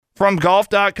From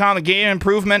golf.com, the game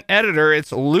improvement editor,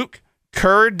 it's Luke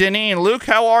Kerr Dineen. Luke,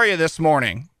 how are you this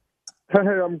morning? Hey,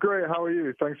 I'm great. How are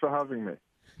you? Thanks for having me.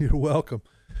 You're welcome.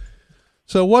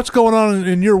 So what's going on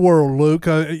in your world, Luke?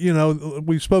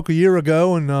 We spoke a year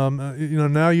ago, and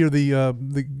now you're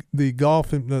the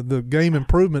golf the game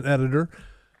improvement editor.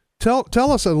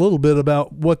 Tell us a little bit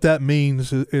about what that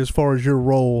means as far as your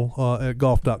role at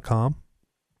golf.com.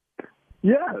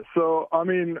 Yeah, so I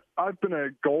mean, I've been a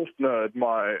golf nerd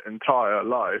my entire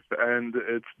life, and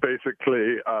it's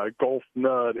basically golf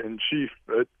nerd in chief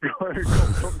at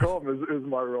golf.com is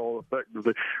my role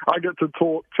effectively. I get to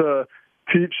talk to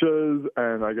teachers,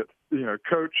 and I get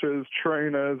coaches,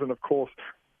 trainers, and of course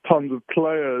tons of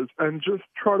players, and just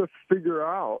try to figure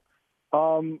out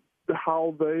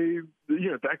how they,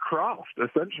 their craft,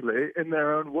 essentially, in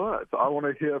their own words. I want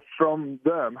to hear from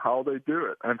them how they do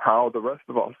it and how the rest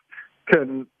of us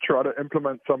can try to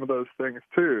implement some of those things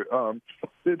too.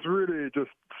 It's really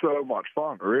just so much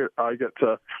fun. Really. I get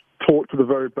to talk to the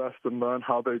very best and learn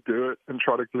how they do it and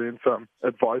try to glean some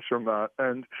advice from that.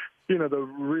 And, the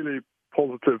really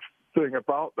positive thing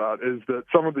about that is that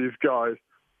some of these guys,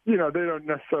 they don't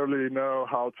necessarily know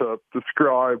how to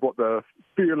describe what they're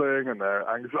feeling and their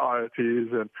anxieties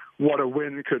and what a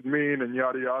win could mean and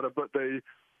yada, yada, but they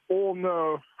all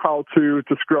know how to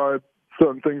describe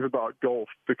certain things about golf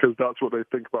because that's what they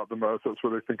think about the most. That's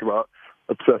what they think about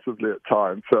obsessively at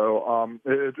times. So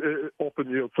it often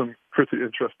yields some pretty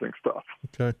interesting stuff.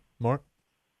 Okay. Mark?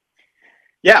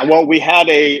 Yeah, well, we had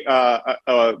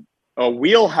a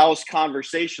wheelhouse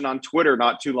conversation on Twitter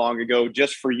not too long ago,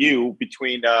 just for you,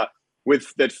 between that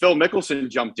Phil Mickelson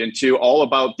jumped into, all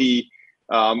about the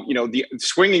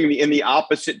swinging in the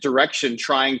opposite direction,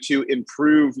 trying to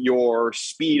improve your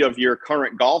speed of your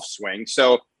current golf swing.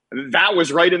 So that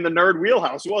was right in the nerd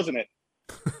wheelhouse, wasn't it?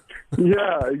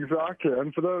 Yeah, exactly.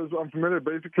 And for those unfamiliar,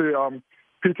 basically,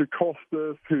 Peter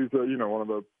Costas, who's one of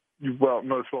the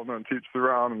most well-known teachers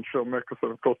around, and Phil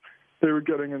Mickelson, of course, they were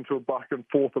getting into a back and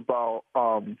forth about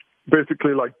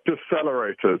basically like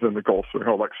decelerators in the golf swing,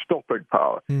 or like stopping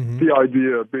power. Mm-hmm. The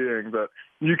idea being that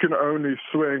you can only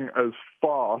swing as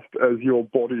fast as your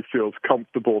body feels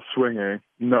comfortable swinging,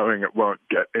 knowing it won't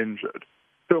get injured.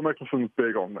 Phil Mickelson's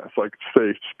big on this, like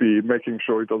safe speed, making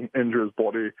sure he doesn't injure his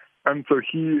body. And so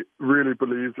he really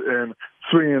believes in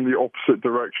swinging in the opposite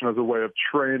direction as a way of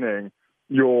training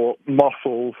your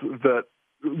muscles that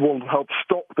will help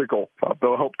stop the golf club.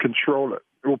 They'll help control it.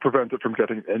 It will prevent it from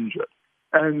getting injured.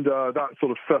 And that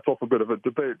sort of set off a bit of a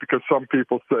debate because some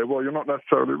people say, well, you're not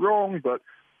necessarily wrong, but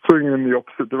swinging in the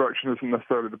opposite direction isn't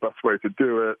necessarily the best way to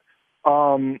do it.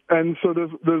 And so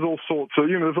there's all sorts of,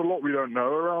 there's a lot we don't know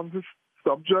around this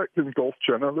subject in golf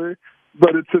generally,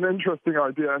 but it's an interesting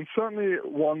idea and certainly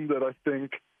one that I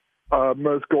think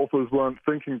most golfers weren't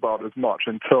thinking about as much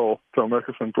until Phil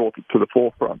Mickelson brought it to the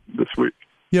forefront this week.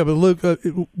 Yeah, but Luke,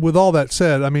 with all that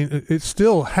said, I mean, it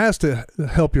still has to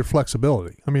help your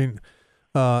flexibility. I mean,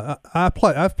 I've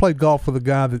played golf with a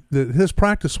guy that his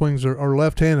practice swings are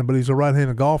left-handed, but he's a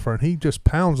right-handed golfer, and he just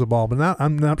pounds the ball. But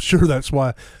I'm not sure that's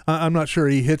why. I'm not sure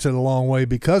he hits it a long way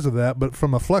because of that. But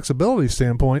from a flexibility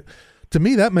standpoint, to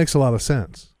me, that makes a lot of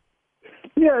sense.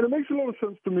 Yeah, and it makes a lot of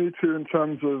sense to me, too, in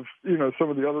terms of, some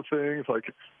of the other things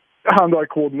like hand-eye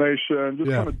coordination, just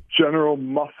kind of general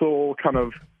muscle kind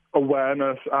of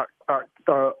awareness,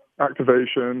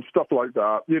 activation, stuff like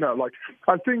that.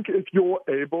 I think if you're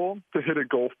able to hit a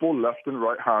golf ball left and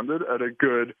right-handed at a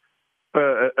good,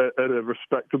 at a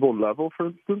respectable level, for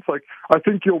instance, I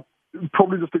think you're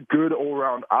probably just a good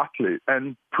all-round athlete,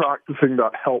 and practicing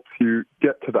that helps you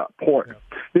get to that point.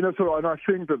 Yeah. So, and I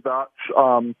think that's,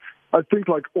 I think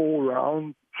like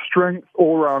all-round strength,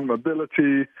 all-round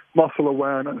mobility, muscle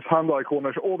awareness, hand-eye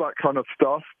coordination, all that kind of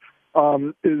stuff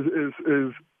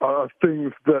is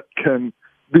things that can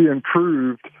be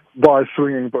improved by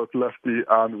swinging both lefty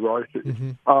and righty.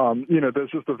 Mm-hmm.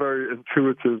 There's just a very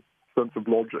intuitive sense of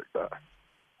logic there.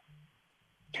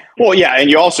 Well, yeah, and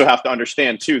you also have to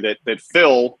understand too that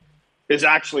Phil is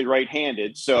actually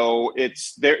right-handed, so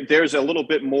there's a little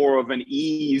bit more of an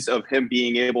ease of him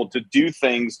being able to do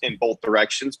things in both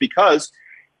directions because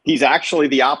he's actually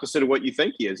the opposite of what you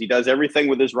think he is. He does everything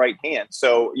with his right hand.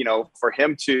 So, for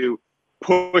him to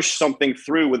push something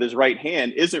through with his right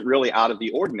hand isn't really out of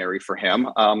the ordinary for him.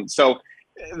 So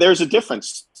there's a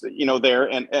difference, there.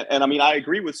 And I mean, I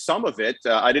agree with some of it.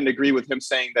 I didn't agree with him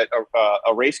saying that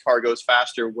a race car goes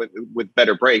faster with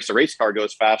better brakes. A race car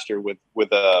goes faster with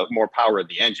more power in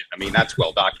the engine. I mean, that's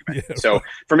well documented. Yeah. So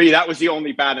for me, that was the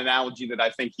only bad analogy that I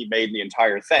think he made in the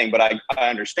entire thing. But I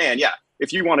understand. Yeah.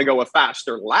 If you want to go a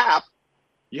faster lap,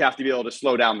 you have to be able to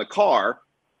slow down the car.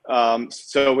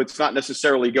 So it's not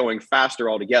necessarily going faster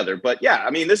altogether. But yeah,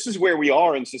 I mean, this is where we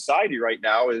are in society right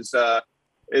now is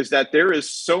that there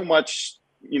is so much,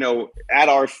 at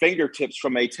our fingertips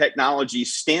from a technology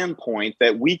standpoint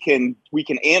that we can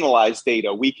analyze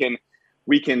data. We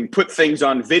can put things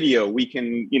on video. We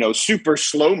can, super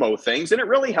slow-mo things. And it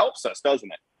really helps us,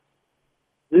 doesn't it?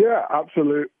 Yeah,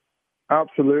 absolutely.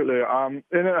 Absolutely. And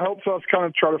it helps us kind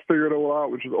of try to figure it all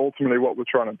out, which is ultimately what we're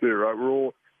trying to do, right?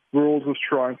 We're all just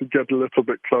trying to get a little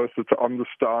bit closer to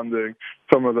understanding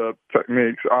some of the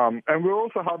techniques. And we're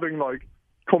also having like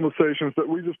conversations that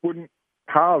we just wouldn't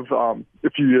have a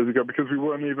few years ago because we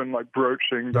weren't even like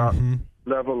broaching that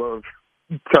level of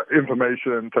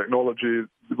information technology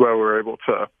where we're able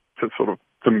to sort of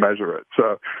to measure it.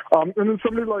 So, and then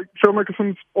somebody like Phil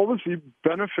Mickelson's obviously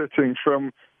benefiting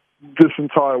from this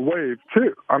entire wave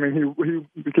too. I mean,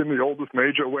 he became the oldest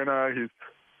major winner. He's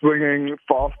swinging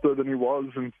faster than he was,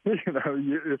 and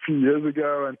a few years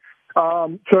ago. And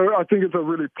so, I think it's a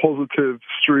really positive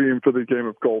stream for the game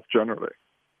of golf generally.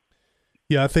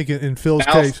 Yeah, I think in Phil's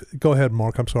case, go ahead,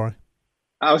 Mark. I'm sorry.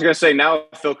 I was going to say, now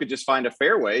if Phil could just find a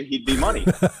fairway, he'd be money.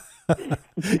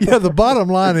 Yeah, the bottom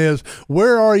line is,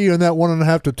 where are you in that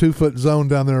 1.5 to 2 foot zone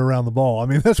down there around the ball? I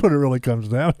mean, that's what it really comes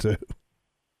down to.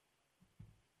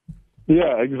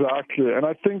 Yeah, exactly. And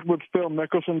I think with Phil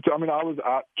Mickelson, I was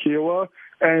at Kiowa,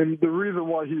 and the reason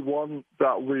why he won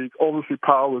that week, obviously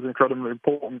power was incredibly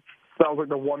important. That was like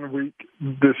the 1 week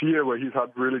this year where he's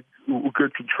had really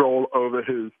good control over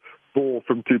his ball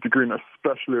from tee to green,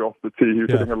 especially off the tee. He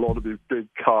was hitting a lot of these big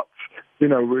cuts,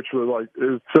 which were like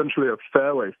essentially a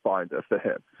fairway finder for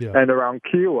him. Yeah. And around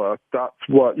Kiowa, that's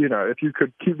what, if you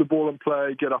could keep the ball in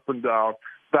play, get up and down,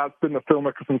 that's been the Phil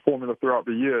Mickelson formula throughout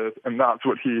the years, and that's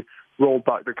what he rolled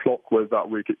back the clock with that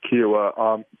week at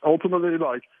Kiowa. Ultimately,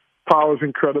 like, power is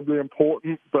incredibly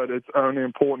important, but it's only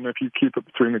important if you keep it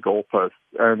between the goalposts,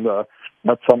 and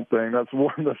that's something. That's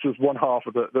just one half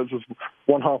of it. That's just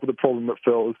one half of the problem that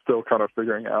Phil is still kind of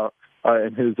figuring out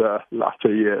in his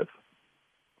latter years.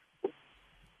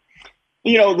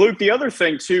 Luke, the other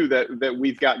thing too that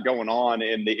we've got going on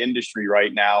in the industry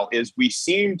right now is we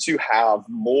seem to have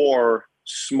more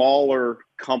smaller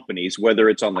companies, whether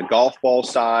it's on the golf ball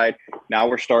side. Now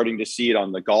we're starting to see it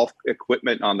on the golf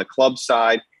equipment on the club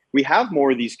side. We have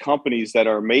more of these companies that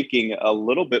are making a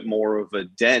little bit more of a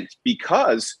dent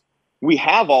because we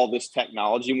have all this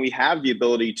technology and we have the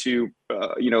ability to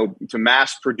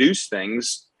mass produce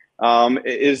things.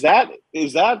 Is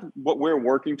that what we're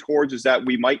working towards? Is that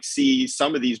we might see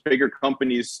some of these bigger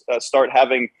companies start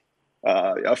having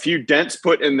a few dents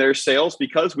put in their sales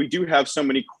because we do have so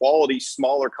many quality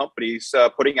smaller companies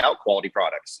putting out quality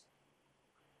products?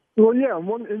 Well, yeah,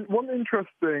 one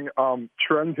interesting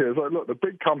trend here is, like, look, the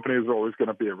big companies are always going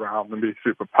to be around and be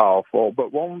super powerful.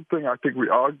 But one thing I think we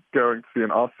are going to see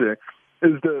and are seeing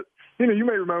is that, you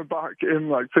may remember back in,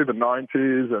 like, say, the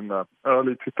 90s and the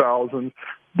early 2000s,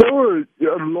 there were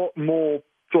a lot more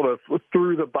sort of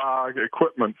through-the-bag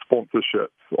equipment sponsorships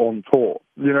on tour.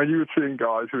 You were seeing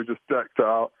guys who were just decked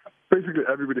out. Basically,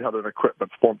 everybody had an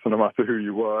equipment sponsor, no matter who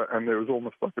you were, and there was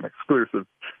almost like an exclusive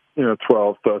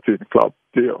 12, 13 club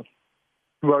deal.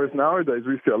 Whereas nowadays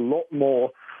we see a lot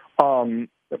more,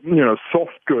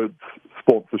 soft goods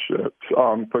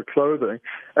sponsorships for clothing.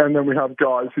 And then we have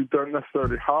guys who don't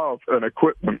necessarily have an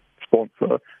equipment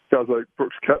sponsor, guys like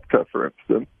Brooks Koepka, for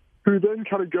instance, who then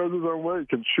kind of goes his own way,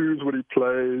 can choose what he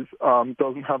plays,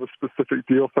 doesn't have a specific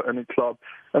deal for any club.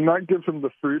 And that gives him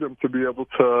the freedom to be able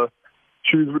to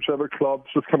choose whichever clubs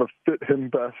just kind of fit him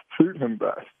best, suit him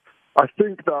best. I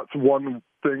think that's one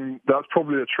thing, that's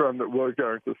probably a trend that we're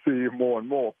going to see more and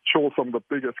more. Sure, some of the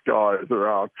biggest guys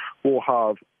around will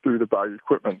have through-the-bag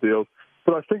equipment deals,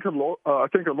 but I think a lot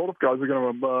of guys are going to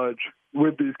emerge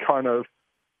with these kind of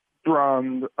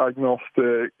brand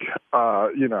agnostic,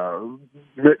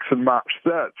 mix and match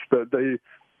sets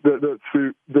that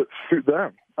suit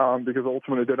them, because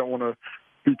ultimately they don't want to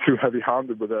be too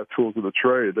heavy-handed with their tools of the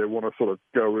trade. They want to sort of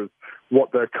go with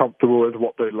what they're comfortable with,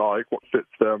 what they like, what fits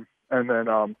them, and then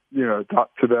that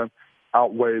to them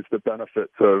outweighs the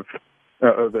benefits of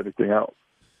anything else.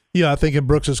 Yeah, I think in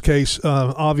Brooks's case,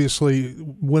 obviously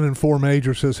winning 4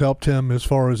 majors has helped him as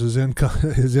far as his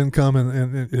income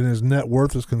and his net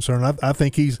worth is concerned. I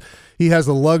think he has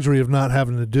the luxury of not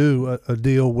having to do a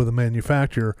deal with a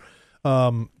manufacturer.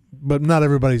 But not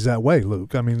everybody's that way,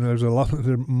 Luke. I mean, there's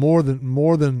more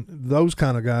than those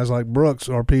kind of guys like Brooks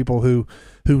are people who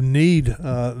need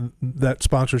that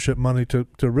sponsorship money to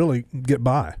really get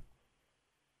by.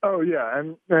 Oh yeah,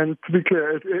 and to be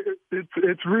clear,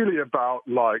 it's really about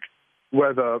like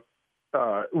whether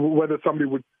somebody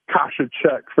would cash a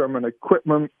check from an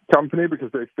equipment company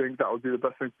because they think that would be the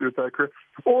best thing to do with their career,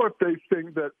 or if they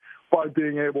think that by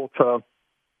being able to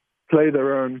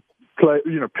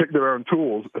pick their own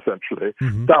tools, essentially,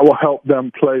 that will help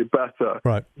them play better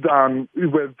than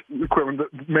with equipment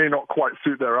that may not quite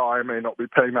suit their eye, may not be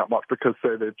paying that much because,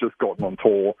 say, they've just gotten on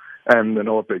tour and they're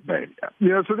not a big name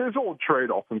yet. So there's all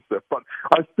trade-off and stuff. But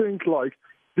I think, like,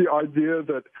 the idea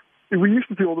that we used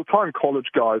to see all the time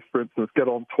college guys, for instance, get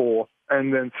on tour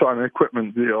and then sign an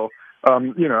equipment deal,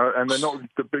 and they're not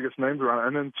the biggest names around,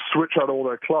 and then switch out all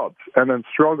their clubs and then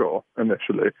struggle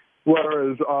initially.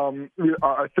 Whereas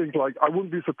I think, like, I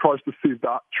wouldn't be surprised to see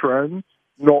that trend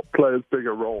not play as big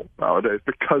a role nowadays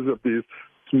because of these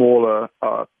smaller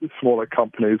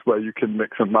companies where you can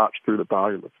mix and match through the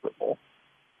value a little bit more.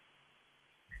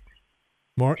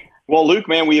 Mark? Well, Luke,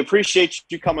 man, we appreciate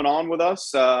you coming on with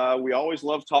us. We always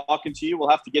love talking to you. We'll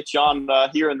have to get you on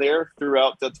here and there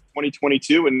throughout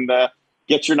 2022 and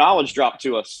get your knowledge dropped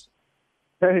to us.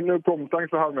 Hey, no problem. Thanks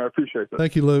for having me. I appreciate it.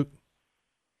 Thank you, Luke.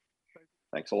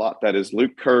 Thanks a lot. That is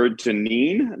Luke Kerr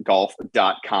Dineen,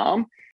 golf.com.